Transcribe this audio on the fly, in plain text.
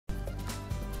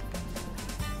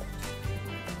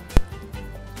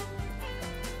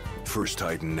First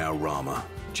Titan, now Ramuh.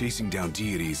 Chasing down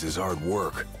deities is hard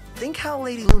work. Think how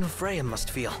Lady Lunafreya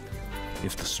must feel.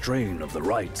 If the strain of the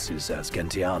rites is as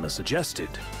Gentiana suggested,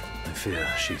 I fear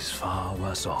she's far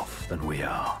worse off than we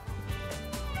are.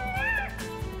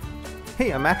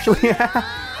 Hey, I'm actually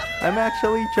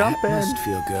jumping. Must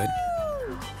feel good.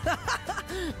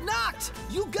 Knocked!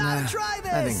 You gotta try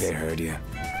this! I think they heard you.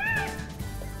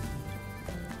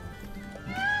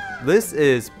 This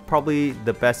is probably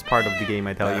the best part of the game,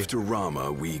 I tell you. After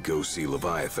Ramuh, we go see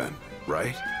Leviathan,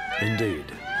 right? Indeed.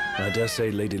 I dare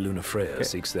say Lady Lunafreya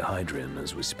seeks the Hydrian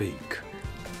as we speak.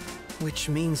 Which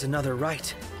means another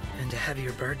rite, and a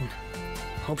heavier burden.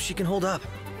 Hope she can hold up.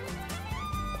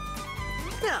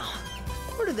 Now,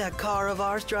 where did that car of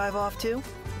ours drive off to?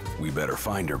 We better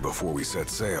find her before we set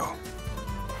sail.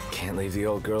 Can't leave the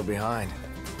old girl behind.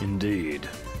 Indeed.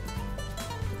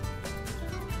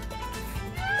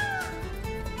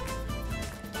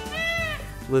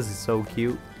 Liz is so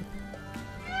cute.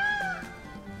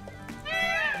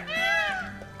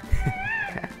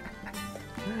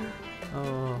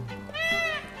 Oh.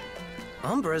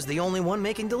 Umbra's the only one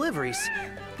making deliveries.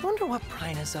 Wonder what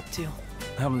Prina's up to.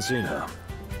 Haven't seen her.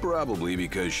 Probably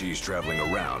because she's traveling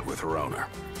around with her owner.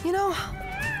 You know,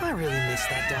 I really miss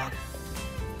that dog.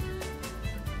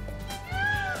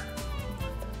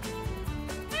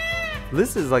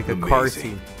 This is like a car Amazing.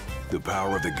 scene. The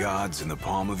power of the gods in the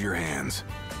palm of your hands.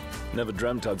 Never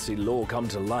dreamt I'd see law come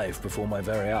to life before my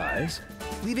very eyes.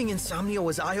 Leaving Insomnia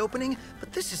was eye-opening,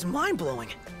 but this is mind-blowing.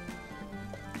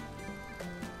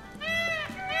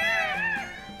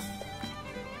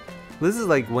 This is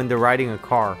like when they're riding a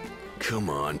car. Come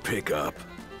on, pick up.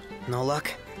 No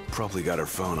luck? Probably got her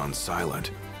phone on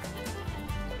silent.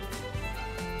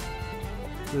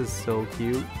 This is so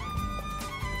cute.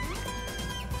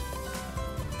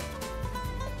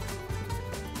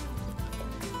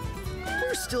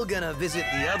 We're still gonna visit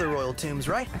the other royal tombs,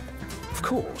 right? Of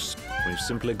course. We've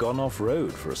simply gone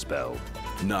off-road for a spell.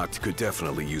 Noct could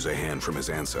definitely use a hand from his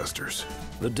ancestors.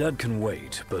 The dead can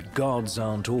wait, but gods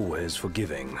aren't always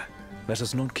forgiving. Let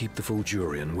us not keep the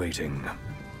Fulgurian waiting. I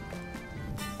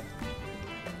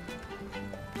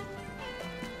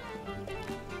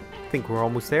think we're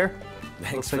almost there.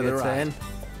 Thanks Looks for like the it's ride. end.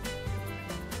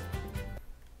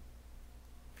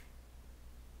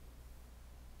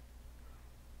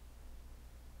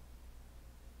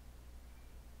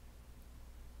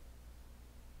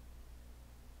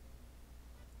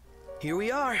 Here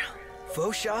we are,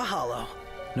 Fociaugh Hollow.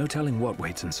 No telling what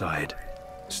waits inside.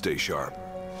 Stay sharp.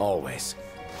 Always.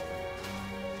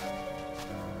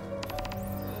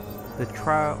 The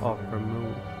Trial of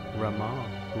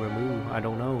Ramuh, I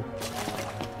don't know.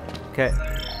 Okay,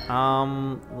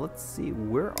 let's see,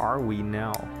 where are we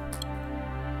now?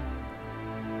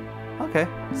 Okay,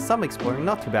 some exploring,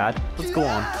 not too bad. Let's go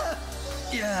on.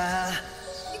 Yeah,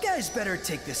 you guys better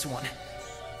take this one.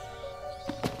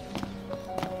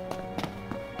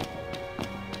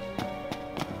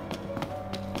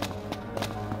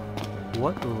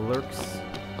 What lurks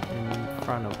in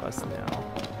front of us now?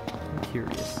 I'm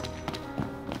curious.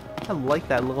 I like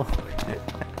that little...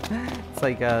 It's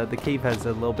like the cave has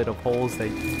a little bit of holes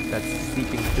that's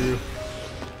seeping through.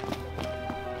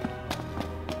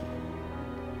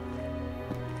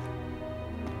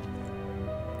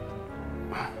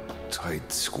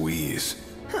 Tight squeeze.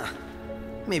 Huh.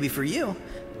 Maybe for you.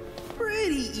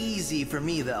 Pretty easy for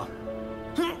me, though.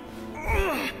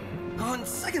 On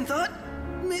second thought,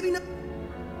 maybe not.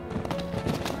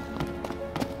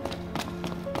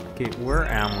 Okay, where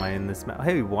am I in this map?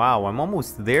 Hey, wow, I'm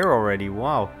almost there already.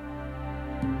 Wow.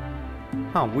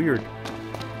 Huh, weird.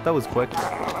 That was quick.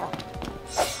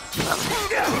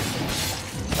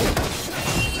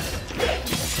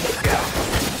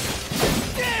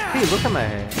 Hey, look at my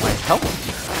health.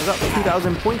 I got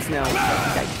 2,000 points now.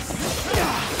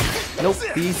 Yikes. Nope,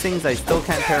 these things I still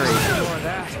can't parry.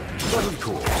 But of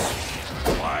course.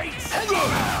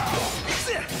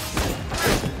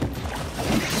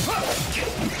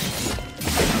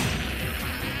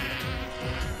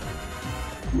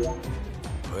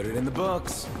 Put it in the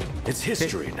books. It's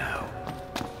history now.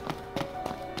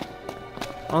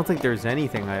 I don't think there's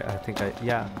anything.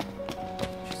 Yeah.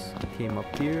 Just came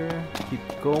up here. Keep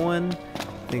going.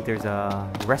 I think there's a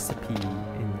recipe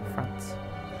in the front.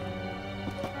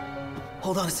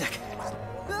 Hold on a sec.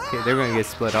 Okay, they're gonna get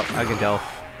split up. I can tell.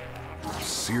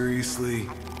 Seriously?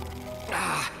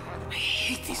 I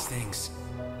hate these things.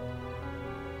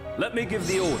 Let me give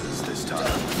the orders this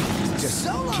time. Just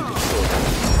So long. keep it short.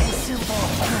 And simple.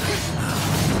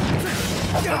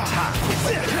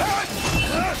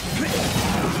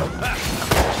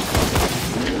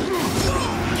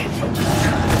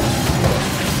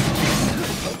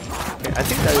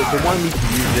 they wanted me to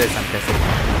use this, I'm guessing.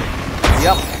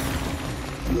 Yep.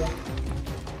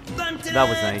 That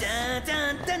was nice.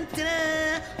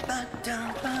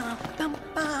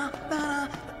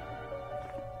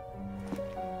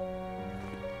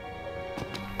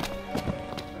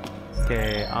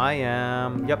 Okay, I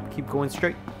am... Yep, keep going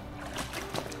straight.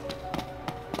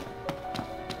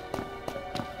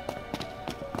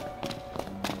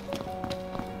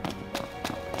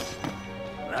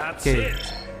 That's Okay.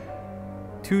 it.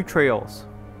 2 trails.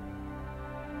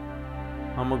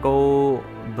 I'm gonna go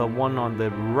the one on the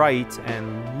right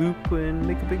and loop and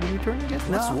make a big U-turn, I guess.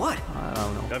 That's No, what? I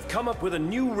don't know. I've come up with a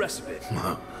new recipe.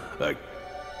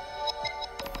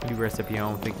 New recipe, I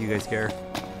don't think you guys care.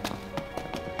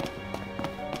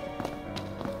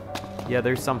 Yeah,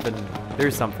 there's something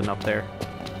up there.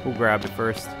 We'll grab it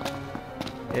first.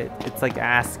 It's like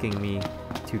asking me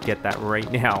to get that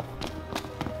right now.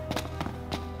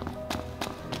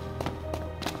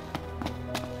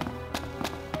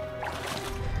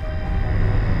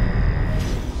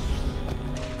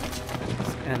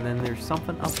 And then there's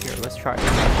something up here. Let's try it.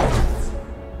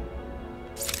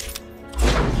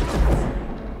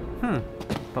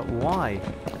 But why?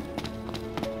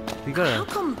 We gotta... How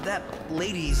come that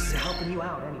lady's helping you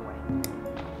out anyway?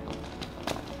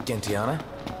 Gentiana?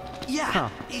 Yeah. Huh.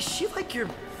 Is she like your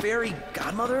fairy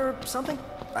godmother or something?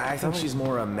 I think she's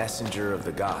more a messenger of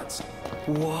the gods.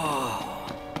 Whoa.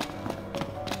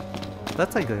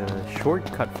 That's like a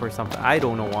shortcut for something. I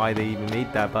don't know why they even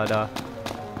made that, but I'm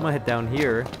gonna head down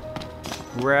here,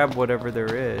 grab whatever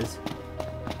there is.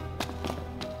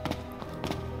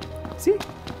 See?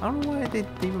 I don't know why they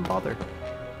even bother.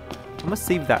 I'm gonna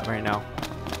save that right now.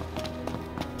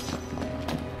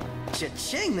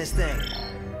 Cha-ching this thing.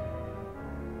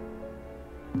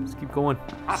 Let's keep going.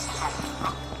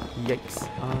 Yikes.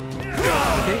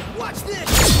 Okay. Watch this.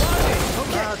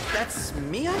 Okay. That's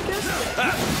me, I guess.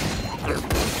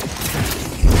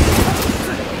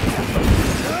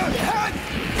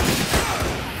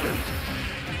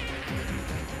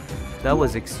 That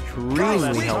was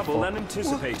extremely helpful. than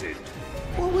anticipated.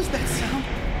 What was that sound?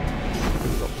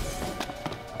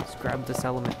 Let's grab this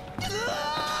element.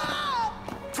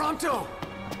 Pronto!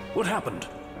 What happened?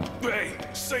 Hey,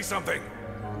 say something.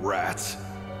 Rats.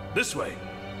 This way.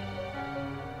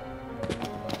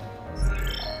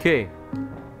 Okay.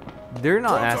 They're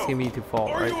not Pronto, asking me to fall,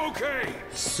 Are right? you okay?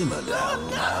 Simmer down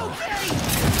now.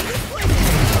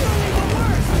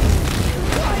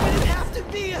 Why did it have to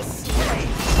be a snake?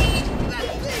 That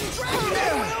thing dragged me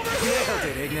all over here. Nailed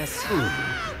it, Ignis.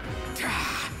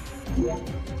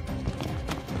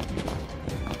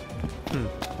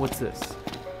 What's this?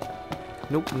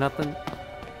 Nope, nothing.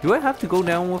 Do I have to go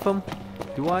down with him?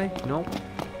 Do I? Nope.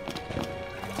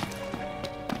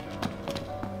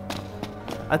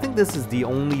 I think this is the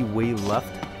only way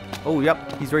left. Oh,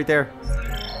 yep, he's right there.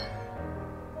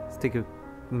 Let's take a...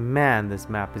 Man, this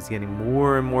map is getting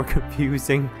more and more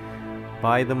confusing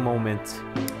by the moment.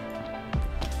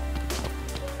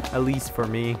 At least for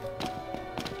me.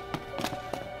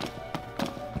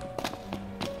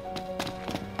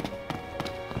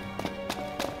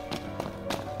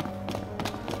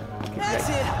 That's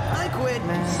it. I quit.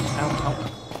 Man, ow,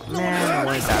 ow. Man,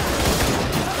 what is that?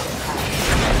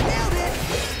 Nailed it.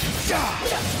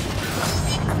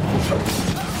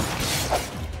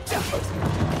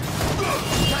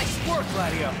 Nice work,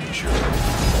 Gladio.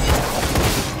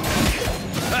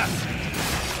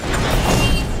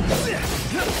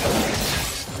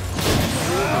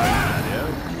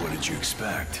 What did you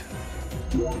expect?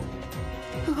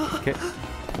 Okay.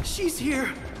 She's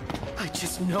here. I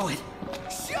just know it.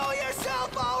 Show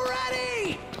yourself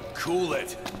already! Cool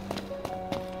it.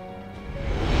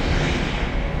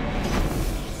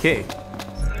 Okay.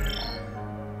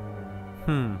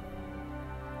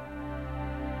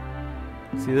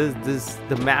 See,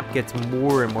 the map gets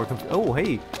more and more confusing. Oh,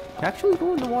 hey, actually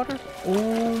go in the water?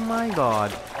 Oh my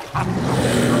god.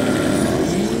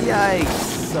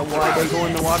 Yikes. So why they go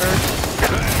in the water?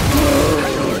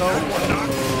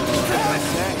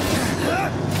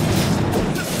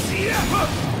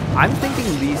 I'm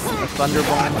thinking these thunder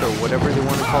bombs or whatever they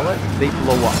want to call it, they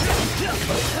blow up.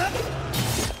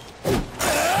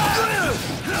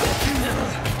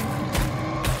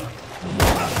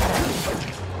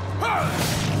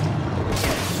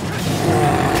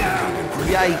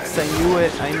 Yikes, I knew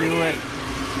it, I knew it.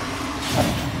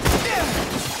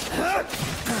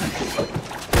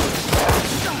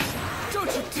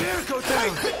 Don't you dare go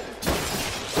down!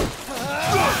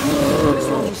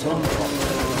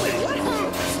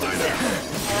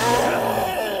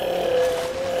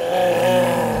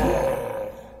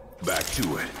 Back to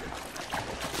it.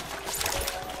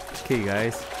 Okay,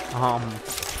 guys. I'm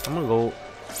gonna go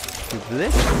do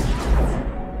this.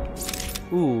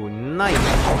 Ooh, nice.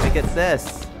 I get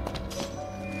this.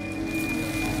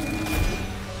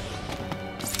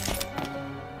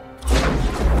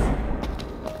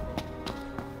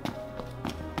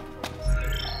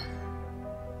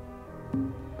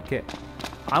 Okay,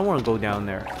 I want to go down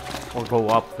there or go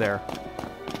up there.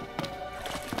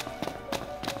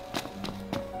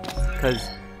 Because,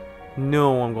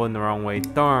 no, I'm going the wrong way.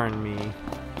 Darn me.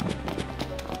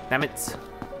 Damn it.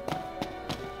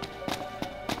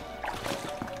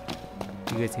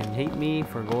 You guys can hate me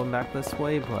for going back this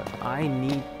way, but I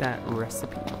need that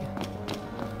recipe.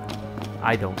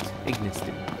 I don't. Ignis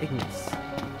do. Ignis.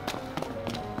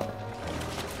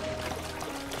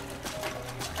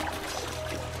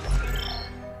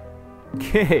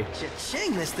 Okay.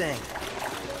 Cha-ching this thing.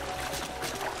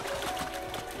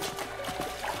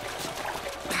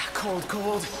 Cold,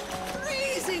 cold.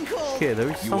 Freezing cold. Okay,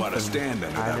 there's something. You ought to stand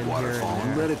under that added waterfall here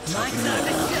and let it My toughen time up.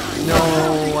 to shine. No,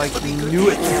 I knew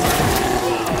it.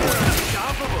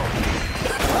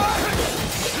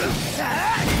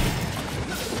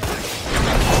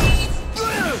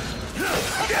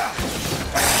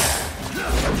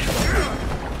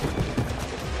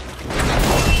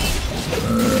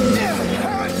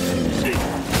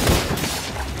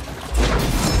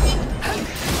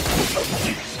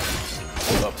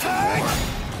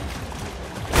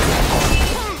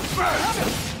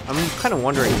 I'm kind of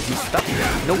wondering, is he stuck here?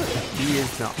 Nope, he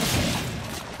is not.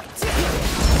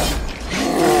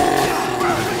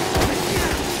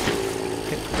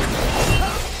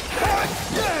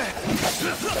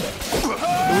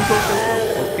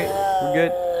 Okay, we're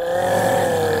good.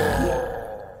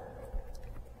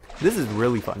 This is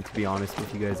really fun, to be honest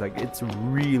with you guys. Like, it's a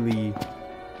really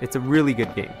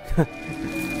good game.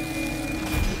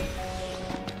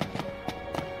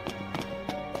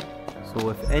 So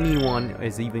if anyone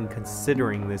is even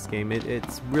considering this game,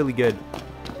 it's really good.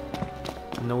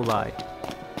 No lie.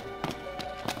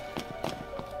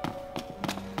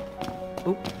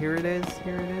 Oh, here it is.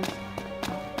 Here it is.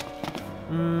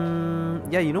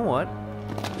 Yeah, you know what?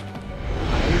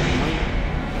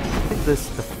 I think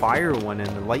the fire one and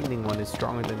the lightning one is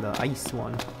stronger than the ice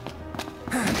one.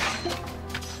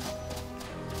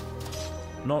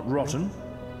 Not rotten.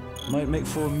 Might make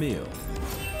for a meal.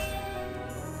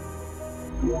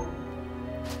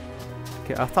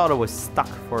 Okay, I thought I was stuck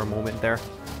for a moment there.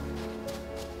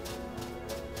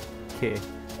 Okay,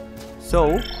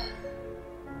 so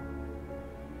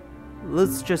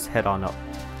let's just head on up.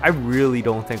 I really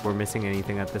don't think we're missing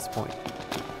anything at this point.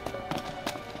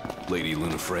 Lady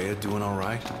Lunafreya doing all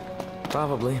right?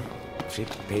 Probably. She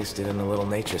pasted in a little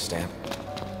nature stamp.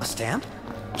 A stamp?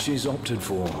 She's opted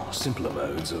for simpler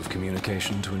modes of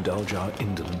communication to indulge our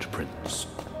indolent prince.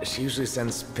 She usually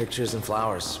sends pictures and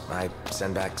flowers. I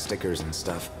send back stickers and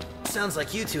stuff. Sounds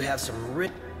like you two have some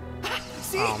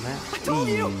See? Oh, man. I told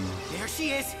you! There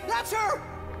she is! That's her!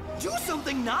 Do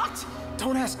something, not!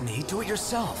 Don't ask me, do it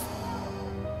yourself.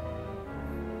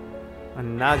 A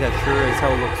Naga sure as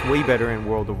hell looks way better in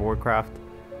World of Warcraft.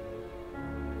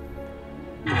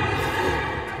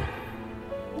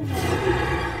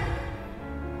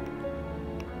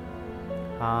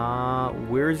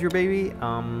 Where's your baby?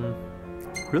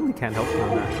 Really can't help you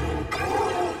on that.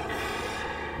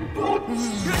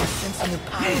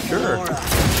 Sure.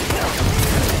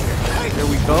 There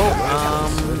we go.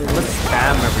 Let's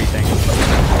spam everything.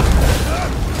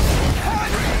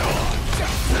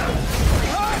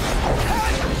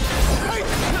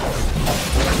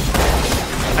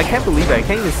 I can't believe it. I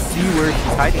can't even see where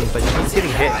she's hiding, but she's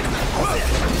getting hit.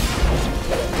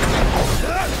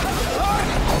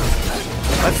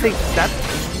 Let's take that.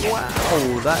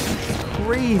 Wow, that's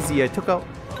crazy. I took out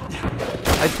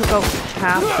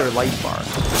half their life bar.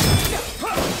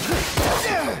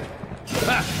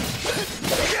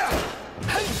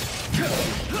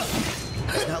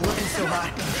 It's not looking so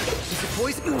hot. Is it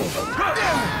poison?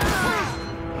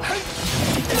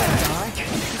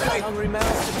 Hungry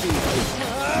mouths to feed.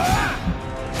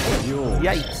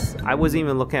 Yikes. I wasn't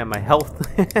even looking at my health.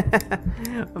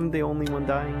 I'm the only one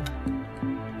dying.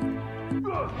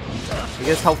 I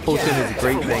guess health potion is a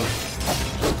great thing.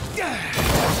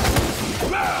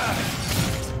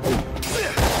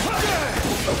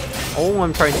 All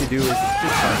I'm trying to do is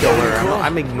just kill her.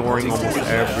 I'm ignoring almost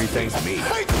everything.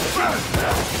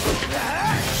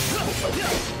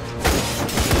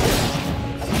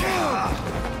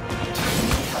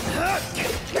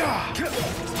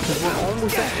 We're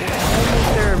almost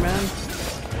there, man.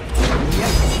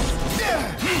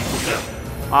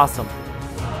 Awesome.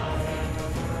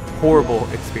 Horrible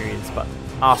experience, but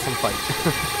awesome fight.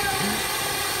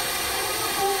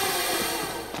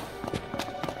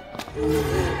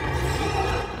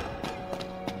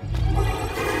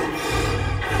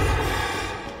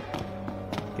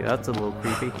 Okay, that's a little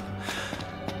creepy.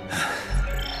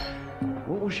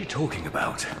 What was she talking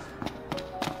about?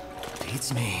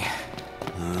 Beats me.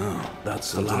 Oh, That's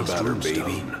the something last about her baby.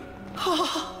 runestone.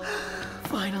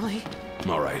 Finally.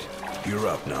 All right, you're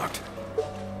up, Noct.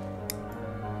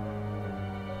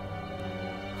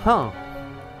 Huh.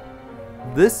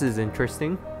 This is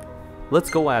interesting. Let's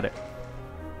go at it.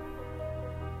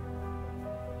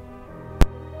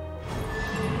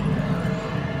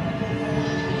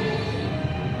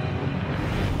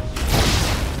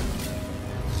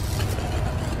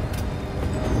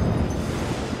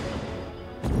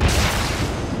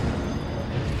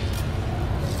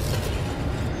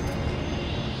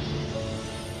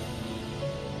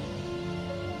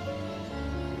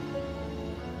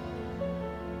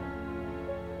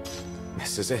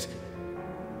 This is it.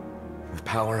 The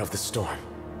power of the storm.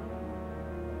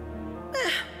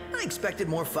 I expected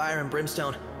more fire and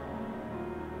brimstone.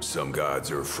 Some gods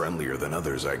are friendlier than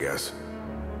others, I guess.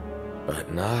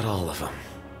 But not all of them.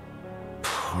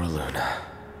 Poor Luna.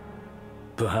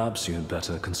 Perhaps you'd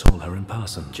better console her in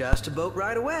person. Just a boat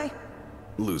ride away.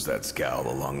 Lose that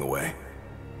scowl along the way.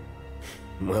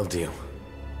 Will do.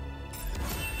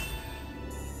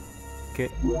 Okay.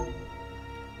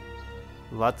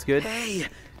 That's good. Hey,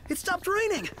 it stopped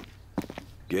raining.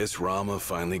 Guess Ramuh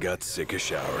finally got sick of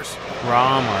showers.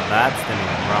 Ramuh, that's the name.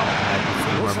 Ramuh. I had to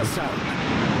say What's that Ramuh. sound?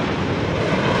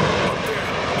 Up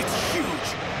there, it's huge!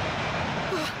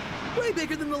 Way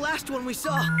bigger than the last one we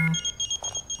saw.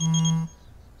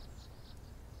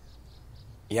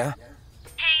 Yeah?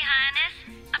 Hey, Highness,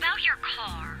 about your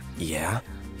car. Yeah?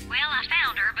 Well, I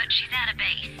found her, but she's out of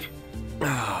base.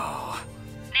 Oh.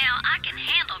 Now, I can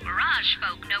handle garage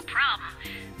folk, no problem.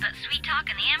 But sweet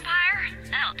talking the Empire?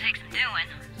 That'll take some doing.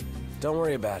 Don't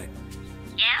worry about it.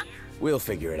 Yeah? We'll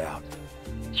figure it out.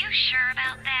 You sure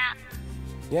about that?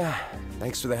 Yeah,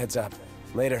 thanks for the heads up.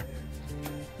 Later.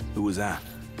 Who was that?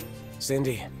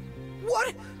 Cindy.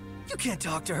 What? You can't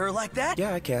talk to her like that.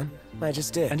 Yeah, I can. I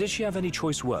just did. And did she have any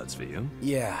choice words for you?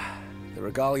 Yeah, the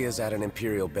Regalia's at an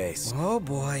Imperial base. Oh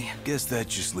boy. Guess that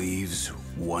just leaves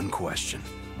one question.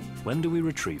 When do we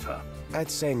retrieve her?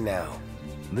 I'd say now.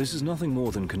 This is nothing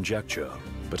more than conjecture,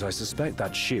 but I suspect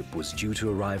that ship was due to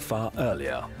arrive far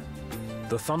earlier.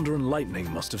 The thunder and lightning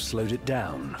must have slowed it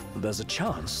down. There's a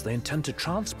chance they intend to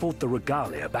transport the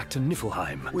Regalia back to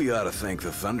Niflheim. We ought to thank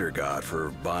the Thunder God for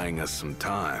buying us some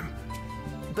time.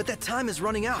 But that time is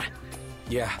running out.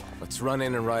 Yeah, let's run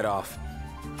in and ride off.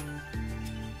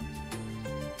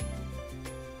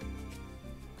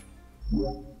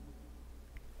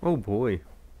 Oh boy.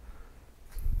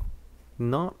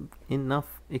 Not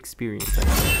enough experience, I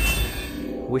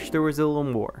think. Wish there was a little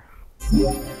more.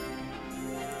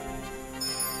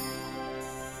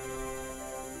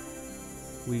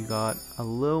 We got a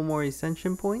little more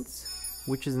ascension points,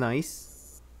 which is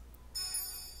nice.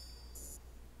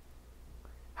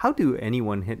 How do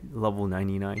anyone hit level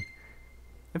 99?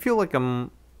 I feel like I'm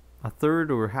a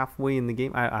third or halfway in the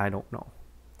game. I don't know.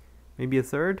 Maybe a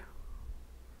third?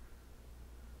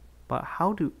 But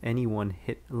how do anyone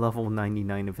hit level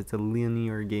 99 if it's a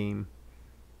linear game?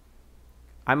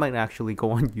 I might actually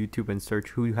go on YouTube and search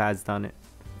who has done it.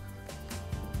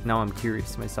 Now I'm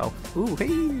curious myself. Ooh, hey!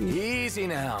 Easy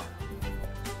now.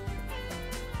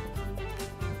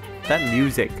 That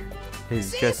music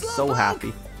is just so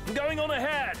happy. I'm going on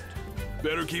ahead!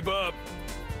 Better keep up.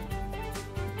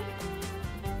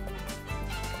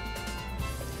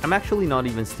 I'm actually not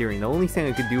even steering. The only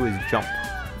thing I could do is jump.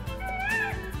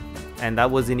 And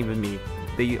that wasn't even me.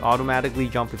 They automatically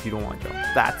jump if you don't want to jump.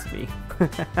 That's me.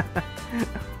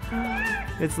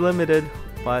 It's limited,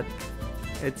 but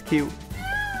it's cute.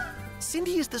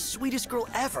 Cindy is the sweetest girl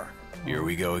ever. Here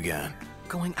we go again.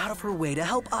 Going out of her way to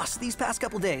help us these past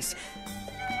couple days.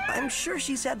 I'm sure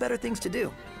she's had better things to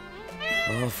do.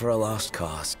 All for a lost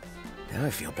cause. Now I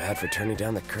feel bad for turning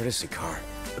down the courtesy car.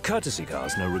 A courtesy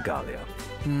car's no regalia.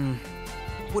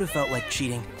 Would have felt like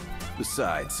cheating.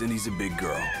 Besides, Cindy's a big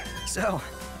girl. So,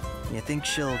 you think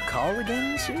she'll call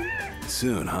again soon?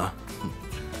 Soon, huh?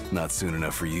 Not soon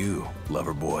enough for you,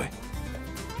 lover boy.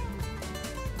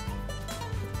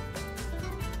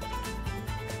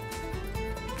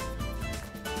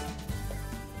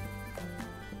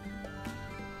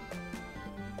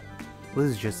 This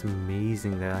is just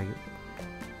amazing that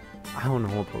I don't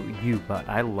know about you, but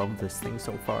I love this thing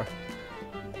so far.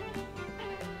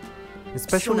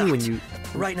 Especially Still when not. you...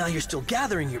 Right now you're still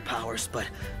gathering your powers, but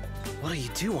what do you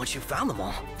do once you've found them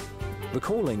all? The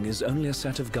calling is only a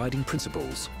set of guiding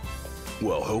principles.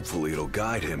 Well, hopefully it'll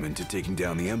guide him into taking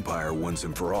down the Empire once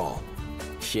and for all.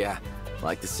 Yeah,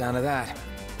 like the sound of that.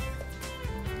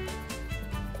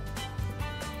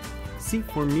 See,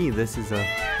 for me, this is a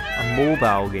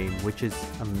mobile game, which is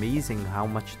amazing how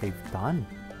much they've done.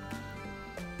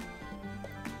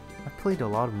 I've played a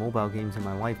lot of mobile games in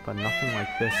my life, but nothing like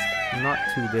this. Not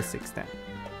to this extent.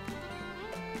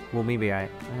 Well, maybe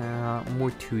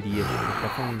more 2D,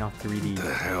 definitely not 3D.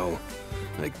 The hell?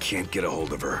 I can't get a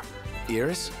hold of her.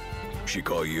 Iris? She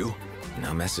call you?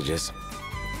 No messages.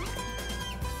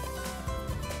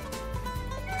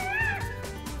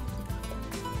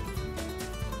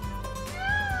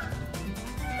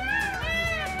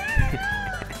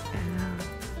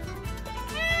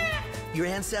 Your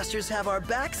ancestors have our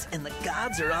backs, and the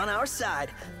gods are on our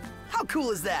side. How cool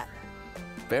is that?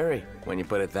 Very, when you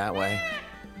put it that way.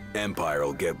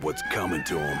 Empire'll get what's coming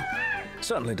to him.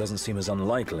 Certainly doesn't seem as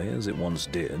unlikely as it once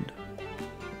did.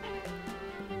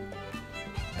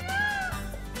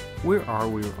 Where are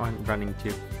we running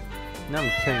to? Now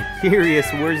I'm kind of curious,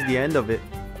 where's the end of it?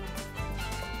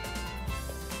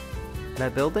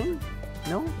 That building?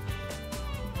 No?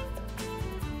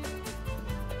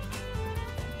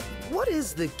 What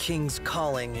is the king's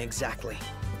calling exactly?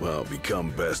 Well,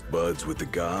 become best buds with the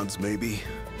gods, maybe?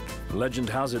 Legend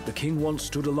has it the king once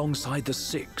stood alongside the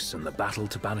Six in the battle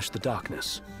to banish the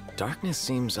darkness. Darkness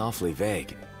seems awfully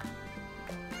vague.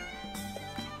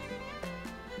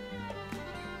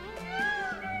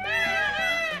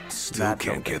 Still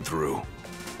can't get through.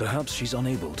 Perhaps she's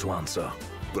unable to answer.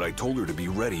 But I told her to be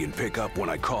ready and pick up when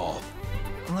I call.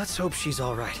 Let's hope she's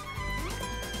all right.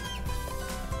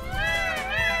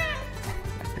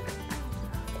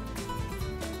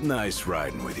 Nice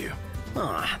riding with you.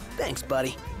 Aw, thanks,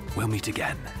 buddy. We'll meet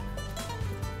again.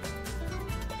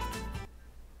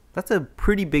 That's a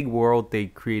pretty big world they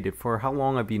created. For how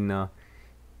long I've been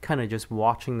kind of just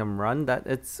watching them run, that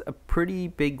it's a pretty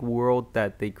big world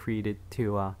that they created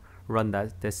to run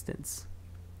that distance.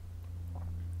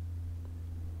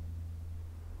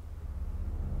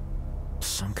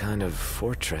 Some kind of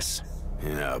fortress.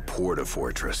 Yeah, a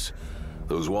porta-fortress.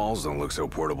 Those walls don't look so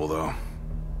portable, though.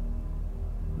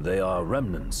 They are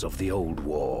remnants of the old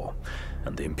war,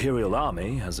 and the Imperial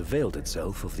Army has availed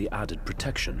itself of the added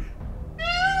protection.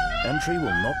 Entry will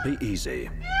not be easy.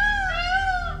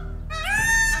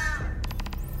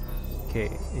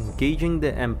 Okay, engaging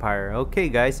the Empire. Okay,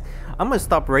 guys, I'm gonna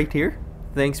stop right here.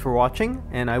 Thanks for watching,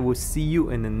 and I will see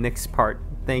you in the next part.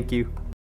 Thank you.